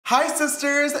Hi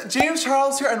sisters, James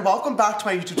Charles here and welcome back to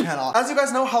my YouTube channel. As you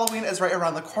guys know, Halloween is right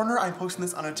around the corner. I'm posting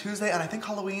this on a Tuesday and I think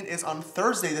Halloween is on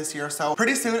Thursday this year, so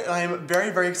pretty soon, and I am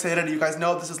very excited. You guys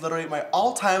know this is literally my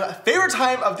all-time favorite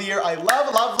time of the year. I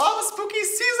love spooky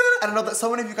season, and I know that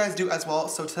so many of you guys do as well.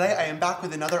 So today I am back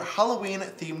with another Halloween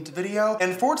themed video,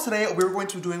 and for today we're going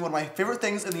to be doing one of my favorite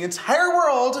things in the entire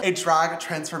world, a drag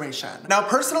transformation. Now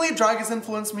personally, drag has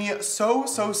influenced me so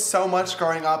much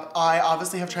growing up. I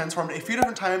obviously have transformed a few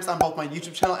different times on both my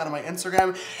YouTube channel and on my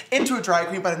Instagram into a drag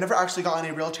queen, but I've never actually gotten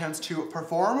a real chance to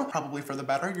perform, probably for the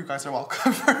better. You guys are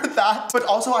welcome for that. But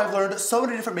also I've learned so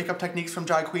many different makeup techniques from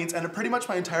drag queens, and pretty much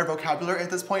my entire vocabulary at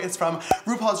this point is from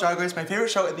RuPaul's Drag Race, my favorite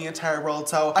show in the entire world.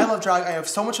 So I love drag, I have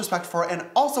so much respect for it, and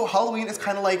also Halloween is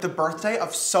kind of like the birthday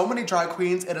of so many drag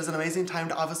queens. It is an amazing time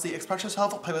to obviously express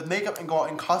yourself, play with makeup, and go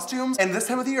out in costumes. And this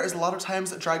time of the year is a lot of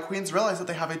times drag queens realize that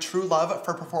they have a true love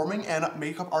for performing and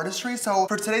makeup artistry. So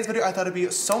for today's video, I thought it'd be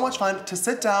so much fun to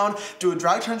sit down, do a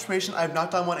drag transformation. I've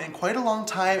not done one in quite a long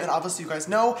time, and obviously you guys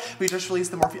know we just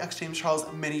released the Morphe X James Charles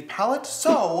mini palette.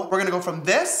 So we're gonna go from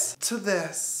this to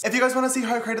this. If you guys wanna see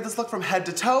how I created this look from head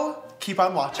to toe, keep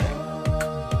on watching.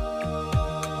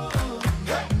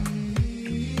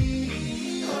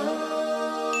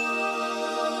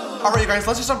 Alright you guys,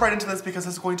 let's just jump right into this because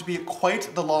it's going to be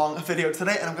quite the long video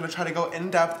today, and I'm going to try to go in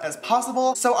depth as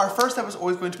possible. So our first step is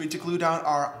always going to be to glue down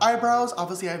our eyebrows.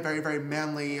 Obviously I have very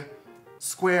manly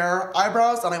square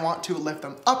eyebrows, and I want to lift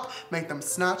them up, make them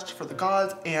snatched for the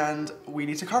gods, and we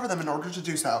need to cover them in order to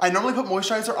do so. I normally put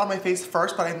moisturizer on my face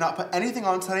first, but I have not put anything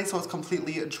on today, so it's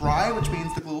completely dry, which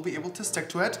means the glue will be able to stick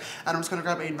to it. And I'm just gonna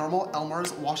grab a normal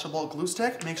Elmer's washable glue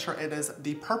stick, make sure it is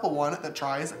the purple one that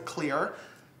dries clear,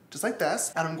 just like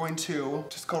this, and I'm going to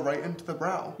just go right into the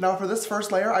brow. Now for this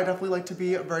first layer, I definitely like to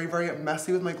be very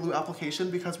messy with my glue application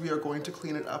because we are going to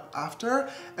clean it up after,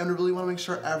 and we really wanna make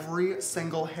sure every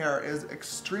single hair is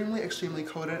extremely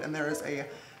coated, and there is a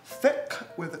thick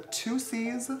with 2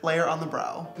 C's layer on the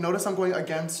brow. Notice I'm going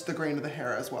against the grain of the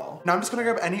hair as well. Now I'm just gonna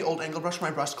grab any old angle brush from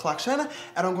my brush collection,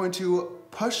 and I'm going to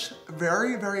push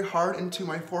very hard into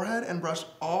my forehead and brush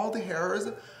all the hairs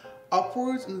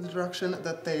upwards in the direction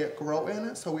that they grow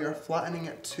in, so we are flattening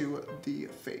it to the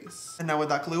face. And now with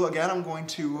that glue, again, I'm going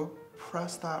to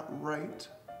press that right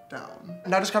down.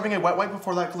 Now just grabbing a wet wipe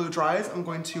before that glue dries, I'm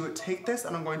going to take this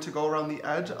and I'm going to go around the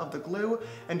edge of the glue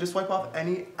and just wipe off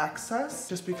any excess,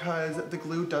 just because the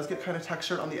glue does get kind of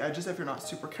textured on the edges if you're not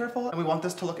super careful, and we want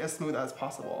this to look as smooth as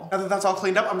possible. Now that that's all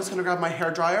cleaned up, I'm just gonna grab my hair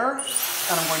dryer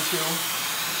and I'm going to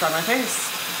dry my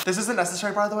face. This isn't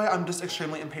necessary, by the way, I'm just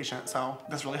extremely impatient, so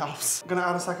this really helps. I'm gonna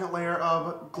add a second layer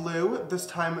of glue, this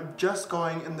time just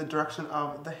going in the direction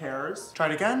of the hairs. Try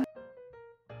it again.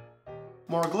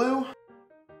 More glue,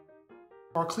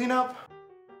 more cleanup,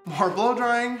 more blow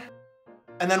drying,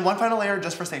 and then one final layer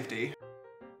just for safety.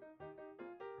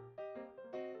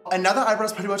 And now that eyebrow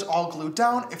is pretty much all glued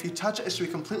down, if you touch it, it should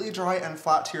be completely dry and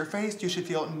flat to your face. You should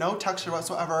feel no texture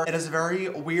whatsoever. It is very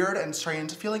weird and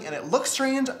strange feeling, and it looks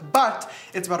strange, but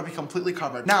it's about to be completely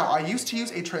covered. Now, I used to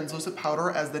use a translucent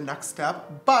powder as the next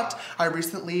step, but I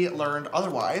recently learned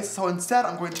otherwise. So instead,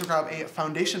 I'm going to grab a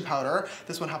foundation powder.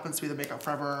 This one happens to be the Makeup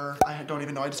Forever, I don't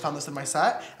even know, I just found this in my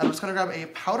set. And I'm just gonna grab a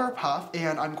powder puff,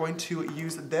 and I'm going to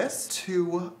use this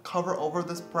to cover over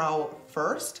this brow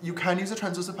first. You can use a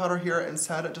translucent powder here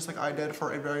instead, just like I did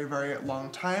for a very long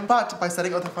time. But by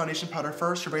setting out the foundation powder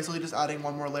first, you're basically just adding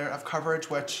one more layer of coverage,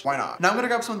 which, why not? Now I'm gonna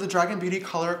grab some of the Dragon Beauty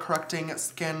Color Correcting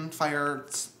Skin Fire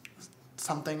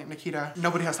something, Nikita.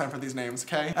 Nobody has time for these names,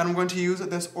 okay? And I'm going to use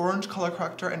this orange color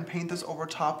corrector and paint this over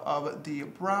top of the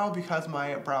brow because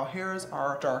my brow hairs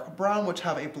are dark brown, which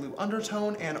have a blue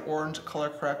undertone, and orange color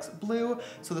corrects blue,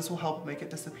 so this will help make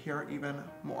it disappear even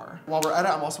more. While we're at it,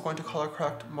 I'm also going to color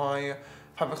correct my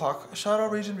 5 o'clock shadow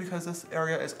region because this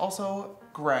area is also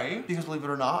gray, because believe it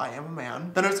or not, I am a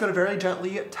man. Then I'm just gonna very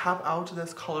gently tap out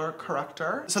this color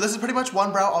corrector. So this is pretty much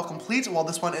one brow all complete. While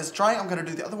this one is dry, I'm gonna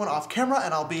do the other one off camera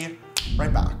and I'll be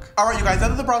right back. All right, you guys, now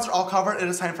that the brows are all covered, it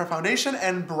is time for foundation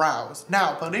and brows.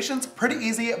 Now, foundation's pretty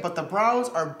easy, but the brows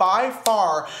are by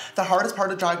far the hardest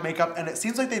part of drag makeup, and it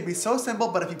seems like they'd be so simple,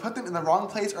 but if you put them in the wrong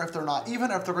place, or if they're not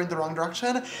even, or if they're going the wrong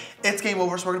direction, it's game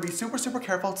over. So we're gonna be super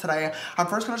careful today. I'm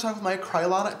first gonna start with my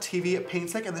Krylon TV paint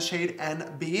stick in the shade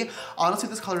NB. Honestly,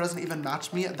 this color doesn't even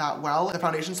match me that well. The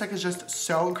foundation stick is just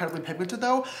so incredibly pigmented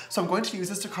though, so I'm going to use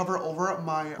this to cover over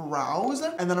my brows,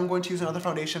 and then I'm going to use another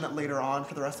foundation later on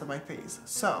for the rest of my face.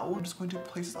 So I'm just going to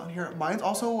place this on here. Mine's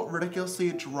also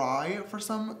ridiculously dry for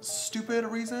some stupid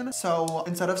reason. So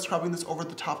instead of scrubbing this over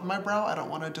the top of my brow, I don't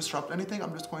want to disrupt anything.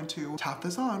 I'm just going to tap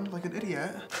this on like an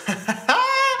idiot.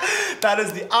 That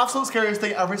is the absolute scariest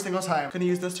thing every single time. I'm gonna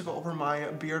use this to go over my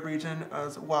beard region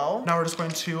as well. Now we're just going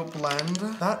to blend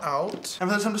that out. And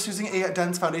for this, I'm just using a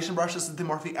dense foundation brush. This is the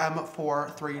Morphe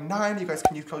M439. You guys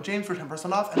can use code James for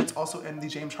 10% off, and it's also in the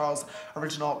James Charles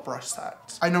original brush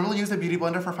set. I normally use the Beauty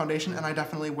Blender for foundation, and I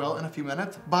definitely will in a few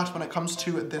minutes, but when it comes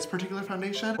to this particular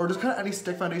foundation, or just kind of any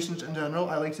stick foundations in general,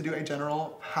 I like to do a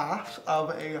general pass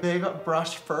of a big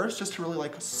brush first, just to really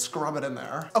like scrub it in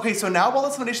there. Okay, so now while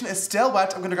this foundation is still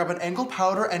wet, I'm gonna grab an angled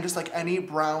powder and just like any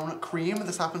brown cream.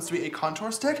 This happens to be a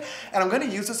contour stick, and I'm gonna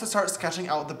use this to start sketching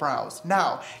out the brows.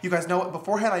 Now, you guys know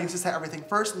beforehand I used to set everything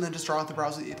first and then just draw out the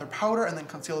brows with either powder and then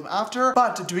conceal them after,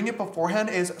 but doing it beforehand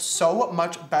is so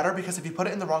much better because if you put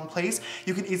it in the wrong place,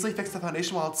 you can easily fix the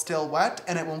foundation while it's still wet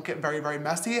and it won't get very, very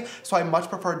messy. So I much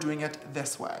prefer doing it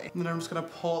this way. And then I'm just gonna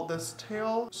pull this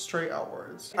tail straight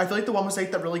outwards. I feel like the one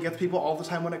mistake that really gets people all the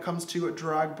time when it comes to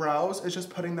drag brows is just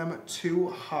putting them too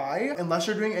high. Unless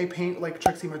you're doing a paint like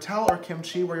Trixie Mattel or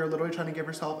Kimchi where you're literally trying to give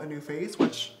yourself a new face,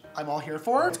 which I'm all here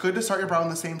for. It's good to start your brow in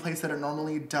the same place that it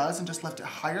normally does and just lift it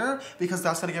higher because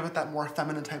that's gonna give it that more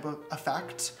feminine type of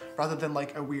effect rather than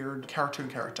like a weird cartoon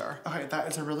character. Okay, that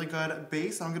is a really good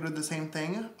base. I'm gonna do the same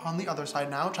thing on the other side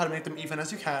now. Try to make them even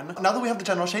as you can. Now that we have the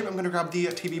general shape, I'm gonna grab the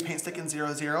TV paint stick in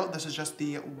 00. This is just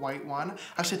the white one.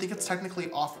 Actually, I think it's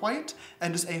technically off-white,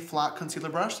 and just a flat concealer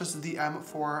brush. This is the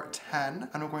M410,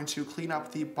 and I'm going to clean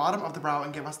up the bottom of the brow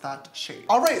and give us that shape.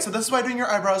 All right, so this is why doing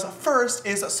your eyebrows first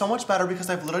is so much better because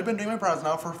I've literally been doing my brows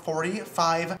now for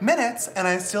 45 minutes and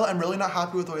I still am really not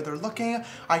happy with the way they're looking.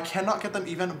 I cannot get them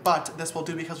even, but this will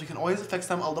do because we can always fix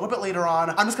them a little bit later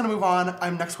on. I'm just gonna move on.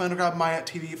 I'm next going to grab my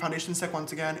TV foundation stick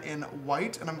once again in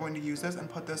white, and I'm going to use this and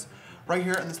put this right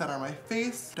here in the center of my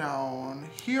face, down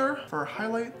here for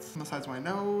highlights, on the sides of my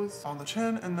nose, on the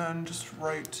chin, and then just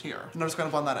right here. And I'm just gonna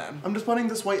blend that in. I'm just blending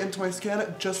this white into my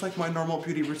skin just like my normal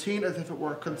beauty routine as if it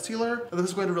were concealer. And this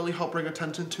is going to really help bring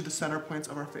attention to the center points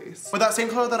of our face. With that same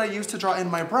color that I used to draw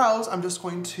in my brows, I'm just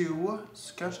going to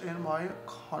sketch in my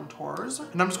contours.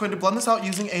 And I'm just going to blend this out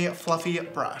using a fluffy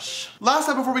brush. Last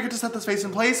step before we get to set this face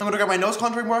in place, I'm gonna grab my nose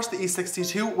contouring brush, the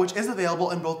E62, which is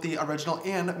available in both the original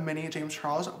and mini James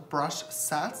Charles brush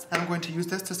sets. And I'm going to use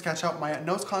this to sketch out my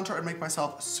nose contour and make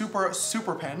myself super,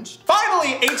 super pinched.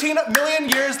 Finally, 18 million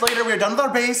years later, we are done with our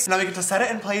base. Now we get to set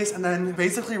it in place and then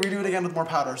basically redo it again with more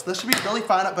powder. So this should be really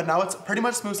fun, but now it's pretty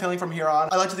much smooth sailing from here on.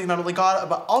 I like to thank not only God,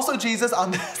 but also Jesus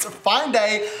on this fine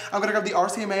day. I'm gonna grab the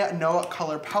RCMA No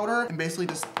Color Powder and basically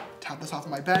just tap this off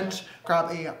of my bench,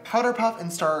 grab a powder puff,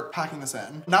 and start packing this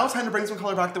in. Now it's time to bring some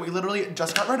color back that we literally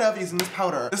just got rid of using this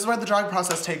powder. This is why the drying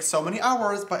process takes so many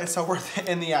hours, but it's so worth it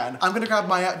in the end. I'm gonna grab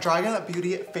my Dragon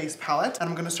Beauty face palette, and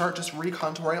I'm gonna start just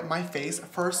recontouring my face,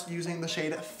 first using the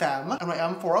shade Femme and my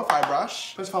M405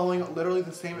 brush, just following literally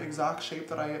the same exact shape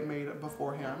that I made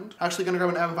beforehand. Actually gonna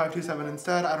grab an M527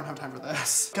 instead. I don't have time for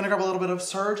this. Gonna grab a little bit of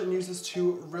Surge and use this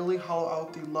to really hollow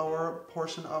out the lower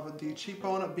portion of the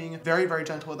cheekbone, being very, very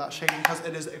gentle with that shade because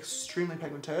it is extremely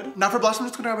pigmented. Now for blush, I'm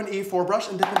just gonna grab an E4 brush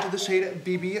and dip into the shade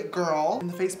BB Girl in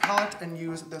the face palette and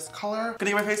use this color.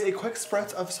 Gonna give my face a quick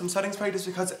spritz of some setting spray just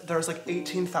because there's like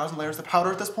 18,000 layers of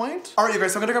powder at this point. All right, you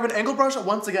guys, so I'm gonna grab an angled brush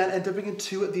once again and dipping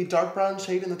into the dark brown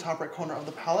shade in the top right corner of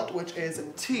the palette, which is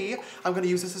T. I'm gonna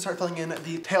use this to start filling in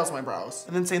the tails of my brows.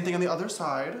 And then same thing on the other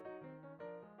side.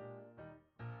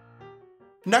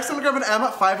 Next, I'm gonna grab an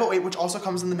M508, which also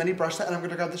comes in the mini brush set, and I'm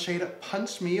gonna grab the shade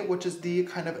Punch Me, which is the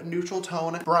kind of neutral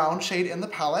tone brown shade in the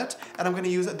palette. And I'm gonna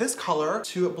use this color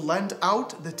to blend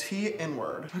out the T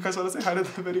inward. You guys wanna say hi to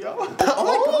the video? Oh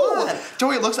my God.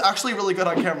 Joey, it looks actually really good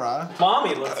on camera.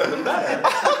 Mommy looks even better.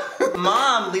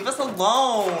 Mom, leave us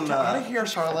alone. Get out of here,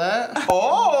 Charlotte.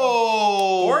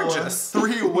 Oh! Gorgeous.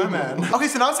 3 women. Okay,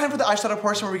 so now it's time for the eyeshadow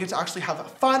portion where we get to actually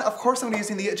have fun. Of course, I'm gonna be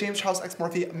using the James Charles X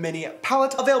Morphe Mini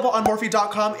Palette, available on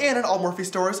Morphe.com and in all Morphe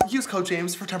stores. Use code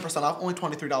James for 10% off, only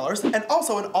 $23, and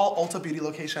also in all Ulta Beauty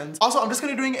locations. Also, I'm just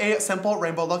gonna be doing a simple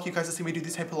rainbow look. You guys have seen me do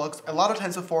these type of looks a lot of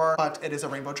times before, but it is a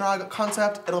rainbow drag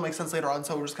concept. It'll make sense later on,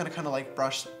 so we're just gonna kind of like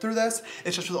brush through this.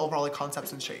 It's just for the overall like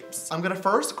concepts and shapes. I'm gonna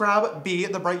first grab B,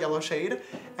 the bright yellow shade,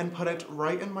 and put it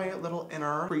right in my little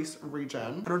inner crease region.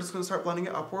 And we're just gonna start blending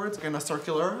it upwards in a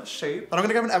circular shape. Then I'm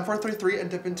gonna grab an M433 and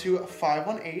dip into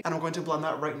 518, and I'm going to blend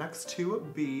that right next to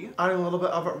B. Adding a little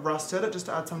bit of Rusted, just just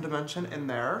to add some dimension in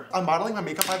there. I'm modeling my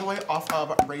makeup, by the way, off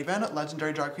of Raven,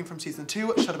 legendary drag queen from season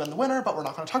 2. Should have been the winner, but we're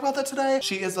not gonna talk about that today.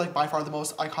 She is like by far the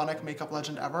most iconic makeup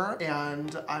legend ever,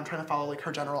 and I'm trying to follow like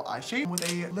her general eye shape.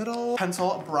 With a little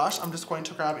pencil brush, I'm just going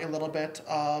to grab a little bit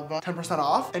of 10%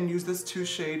 off and use this to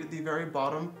shade the very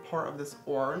bottom part of this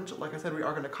orange. Like I said, we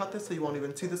are gonna cut this so you won't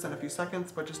even see this in a few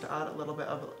seconds, but just to add a little bit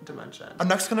of dimension. I'm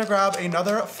next gonna grab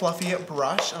another fluffy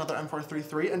brush, another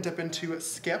M433, and dip into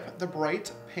Skip, the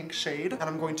bright pink shade. And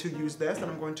I'm going to use this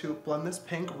and I'm going to blend this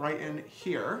pink right in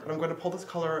here. And I'm going to pull this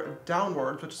color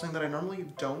downwards, which is something that I normally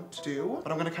don't do,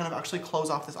 but I'm gonna kind of actually close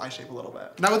off this eye shape a little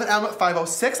bit. Now with an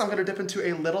M506, I'm gonna dip into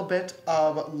a little bit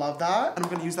of Love That, and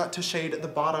I'm gonna use that to shade the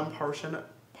bottom portion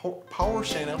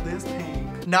of this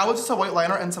pink. Now with just a white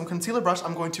liner and some concealer brush,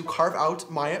 I'm going to carve out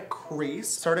my crease,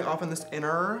 starting off in this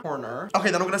inner corner. Okay,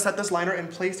 then I'm gonna set this liner in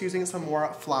place using some more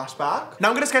flashback. Now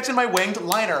I'm gonna sketch in my winged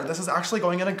liner. This is actually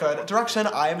going in a good direction.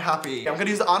 I am happy. I'm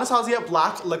gonna use the Anastasia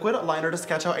black liquid liner to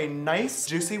sketch out a nice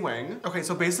juicy wing. Okay,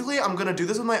 so basically I'm gonna do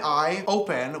this with my eye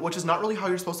open, which is not really how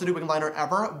you're supposed to do wing liner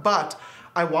ever, but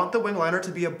I want the wing liner to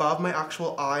be above my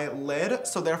actual eyelid,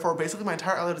 so therefore basically my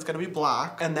entire eyelid is gonna be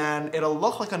black, and then it'll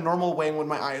look like a normal wing when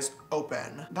my eye is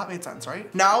open. That made sense,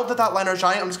 right? Now that that liner is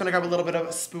dry, I'm just gonna grab a little bit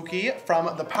of Spooky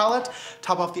from the palette,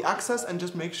 top off the excess, and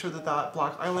just make sure that that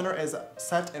black eyeliner is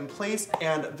set in place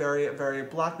and very, very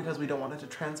black because we don't want it to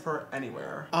transfer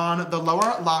anywhere. On the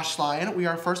lower lash line, we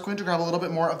are first going to grab a little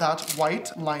bit more of that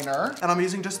white liner, and I'm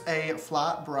using just a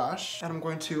flat brush, and I'm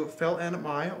going to fill in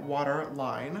my water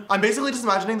line. I'm basically just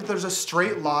imagining that there's a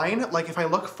straight line, like if I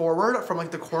look forward from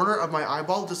like the corner of my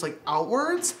eyeball, just like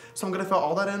outwards. So I'm gonna fill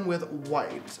all that in with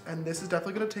white. And this is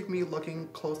definitely gonna take me looking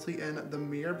closely in the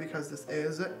mirror because this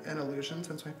is an illusion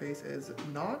since my face is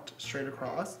not straight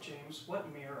across. James,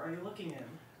 what mirror are you looking in?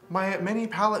 My mini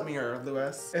palette mirror,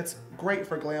 Lewis. It's great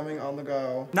for glamming on the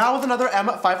go. Now with another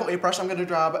M508 brush, I'm gonna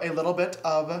grab a little bit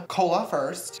of cola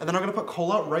first. And then I'm gonna put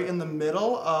cola right in the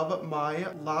middle of my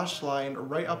lash line,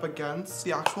 right up against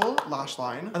the actual lash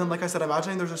line. And then like I said,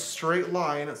 imagining there's a straight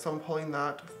line, so I'm pulling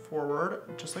that forward,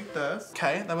 just like this.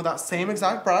 Okay, then with that same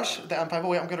exact brush, the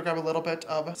M508, I'm gonna grab a little bit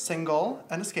of Single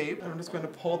and Escape. And I'm just going to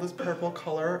pull this purple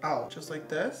color out, just like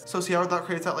this. So see how that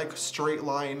creates that like straight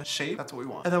line shape? That's what we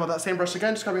want. And then with that same brush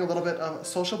again, just grabbing a little bit of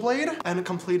Social Blade and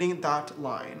completing that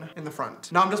line in the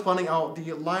front. Now I'm just blending out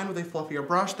the line with a fluffier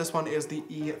brush. This one is the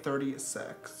E36.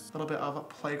 A little bit of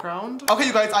Playground. Okay,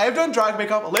 you guys, I have done drag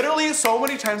makeup literally so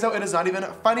many times now, it is not even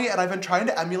funny, and I've been trying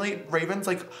to emulate Raven's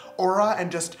like aura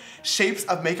and just shapes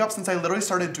of makeup since I literally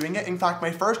started doing it. In fact,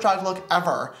 my first drag look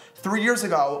ever 3 years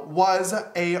ago was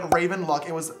a Raven look.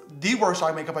 It was the worst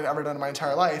drag makeup I've ever done in my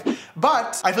entire life.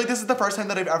 But I feel like this is the first time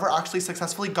that I've ever actually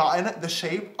successfully gotten the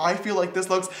shape. I feel like this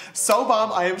looks so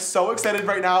bomb. I am so excited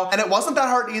right now. And it wasn't that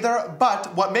hard either,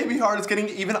 but what made me hard is getting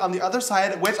even on the other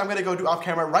side, which I'm gonna go do off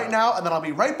camera right now, and then I'll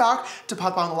be right back to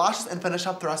pop on the lashes and finish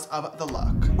up the rest of the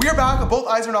look. We are back, both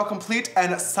eyes are now complete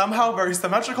and somehow very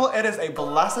symmetrical. It is a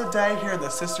blessed day here in the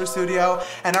sister studio,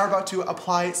 and now we're about to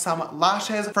apply some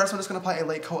lashes. First, I'm just gonna apply a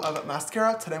light coat of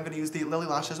mascara. Today I'm gonna use the Lily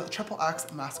Lashes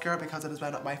XXX mascara because it has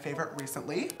been my favorite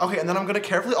recently. Okay, and then I'm gonna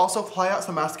carefully also apply out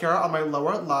some mascara on my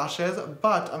lower lashes,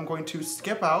 but I'm going to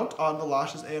skip out on the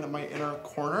lashes in my inner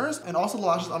corners and also the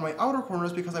lashes on my outer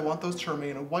corners because I want those to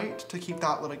remain white to keep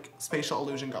that like spatial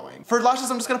illusion going. For lashes,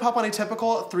 I'm just gonna pop on a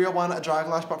typical 301 drag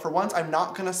lash, but for once, I'm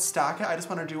not gonna stack it. I just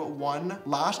wanna do one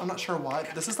lash. I'm not sure why.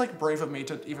 This is like brave of me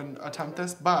to even attempt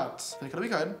this, but I think it'll be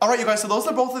good. All right, you guys, so those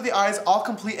are both of the eyes all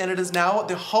complete, and it is now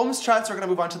the home stretch. We're gonna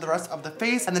move on to the rest of the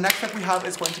face, and the next step we have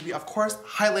is going to be, of course,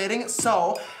 highlighting.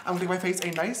 So I'm gonna give my face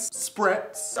a nice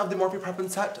spritz of the Morphe Prep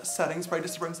and Set setting spray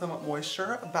just to bring some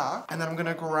moisture back. And then I'm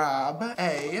gonna grab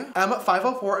a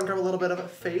M504 and grab a little bit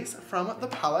of face from the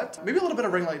palette. Maybe a little bit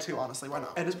of ring light too, honestly, why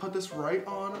not? And just put this right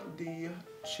on the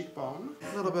cheekbone,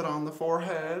 a little bit on the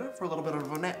forehead for a little bit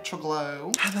of a natural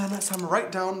glow, and then some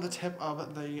right down the tip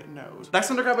of the nose. Next,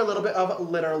 I'm gonna grab a little bit of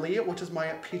Literally, which is my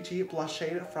peachy blush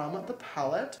shade from the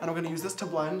palette, and I'm gonna use this to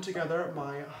blend together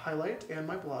my highlight and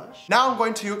my blush. Now I'm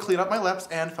going to clean up my lips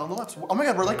and fill in the lips. Oh my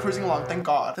god, we're like cruising along, thank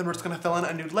god. Then we're just gonna fill in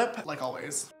a nude lip, like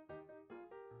always.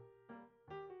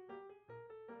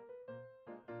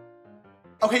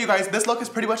 Okay, you guys, this look is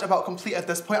pretty much about complete at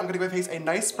this point. I'm gonna give my face a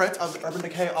nice spritz of the Urban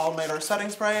Decay All Nighter Setting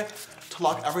Spray to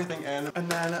lock everything in. And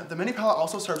then the mini palette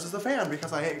also serves as the fan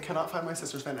because I cannot find my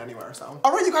sister's fan anywhere, so.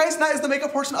 All right, you guys, that is the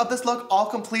makeup portion of this look all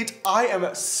complete. I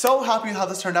am so happy with how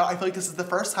this turned out. I feel like this is the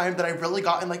first time that I've really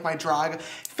gotten like my drag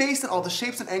face and all the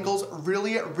shapes and angles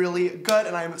really, really good.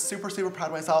 And I'm super, super proud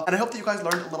of myself. And I hope that you guys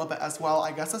learned a little bit as well.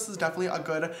 I guess this is definitely a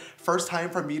good first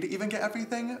time for me to even get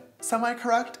everything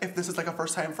semi-correct. If this is like a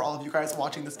first time for all of you guys watching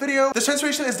watching this video. This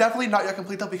transformation is definitely not yet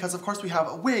complete though, because of course we have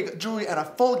a wig, jewelry, and a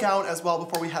full gown as well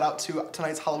before we head out to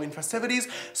tonight's Halloween festivities.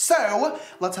 So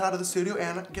let's head out of the studio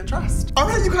and get dressed. All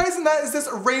right, you guys, and that is this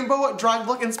rainbow drag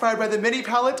look inspired by the mini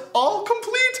palette, all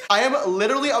complete. I am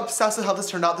literally obsessed with how this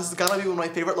turned out. This is gonna be one of my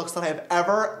favorite looks that I have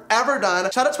ever done.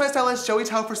 Shout out to my stylist, Joey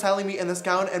Tao, for styling me in this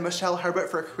gown, and Michelle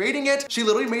Herbert for creating it. She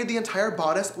literally made the entire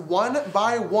bodice one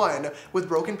by one with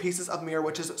broken pieces of mirror,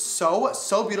 which is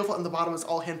so beautiful, and the bottom is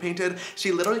all hand painted.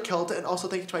 She literally killed it. And also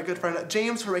thank you to my good friend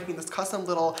James for making this custom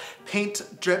little paint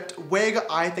dripped wig.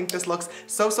 I think this looks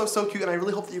so cute, and I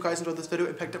really hope that you guys enjoyed this video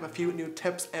and picked up a few new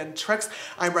tips and tricks.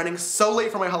 I'm running so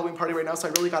late for my Halloween party right now, so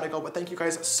I really gotta go, but thank you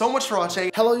guys so much for watching.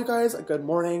 Hello you guys, good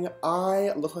morning.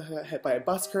 I look like I got hit by a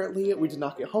bus currently. We did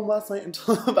not get home last night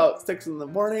until about 6 in the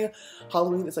morning.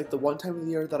 Halloween is like the one time of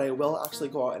the year that I will actually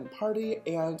go out and party,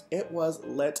 and it was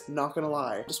lit, not gonna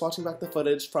lie. Just watching back the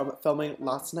footage from filming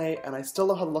last night, and I still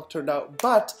love how the look turned out,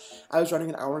 but I was running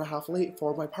an hour and a half late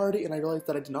for my party, and I realized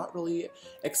that I did not really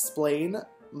explain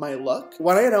my look.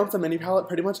 When I announced the mini palette,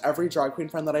 pretty much every drag queen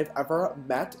friend that I've ever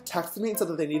met texted me and said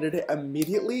that they needed it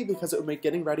immediately because it would make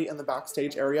getting ready in the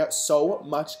backstage area so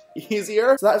much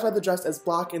easier. So that is why the dress is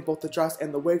black, and both the dress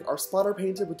and the wig are splatter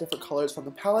painted with different colors from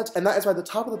the palette, and that is why the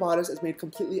top of the bodice is made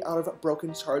completely out of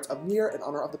broken shards of mirror in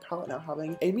honor of the palette now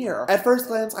having a mirror. At first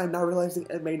glance, I'm now realizing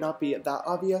it may not be that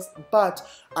obvious, but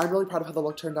I'm really proud of how the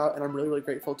look turned out, and I'm really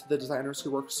grateful to the designers who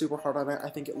worked super hard on it. I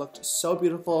think it looked so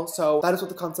beautiful. So that is what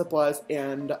the concept was,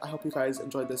 and I hope you guys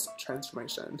enjoyed this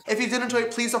transformation. If you did enjoy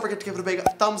it, please don't forget to give it a big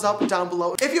thumbs up down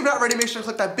below. If you've not already, make sure to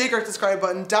click that big red subscribe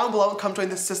button down below and come join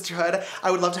this sisterhood. I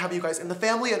would love to have you guys in the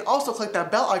family, and also click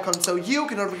that bell icon so you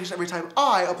get notification every time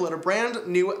I upload a brand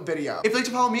new video. If you'd like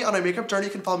to follow me on my makeup journey,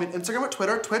 you can follow me on Instagram,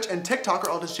 Twitter, Twitch, and TikTok,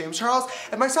 or all just James Charles.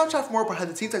 And my Snapchat for more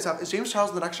behind the scenes stuff is James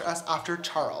Charles with an extra S after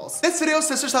Charles. This video's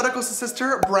sister shout out goes to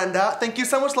sister Brenda. Thank you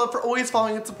so much, love, for always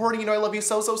following and supporting. You know I love you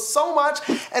so much.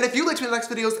 And if you'd like to be in the next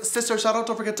video's sister shout out,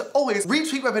 don't forget to always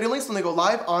retweet my video links when they go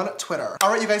live on Twitter. All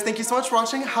right, you guys, thank you so much for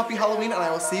watching. Happy Halloween, and I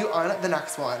will see you on the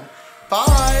next one.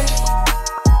 Bye.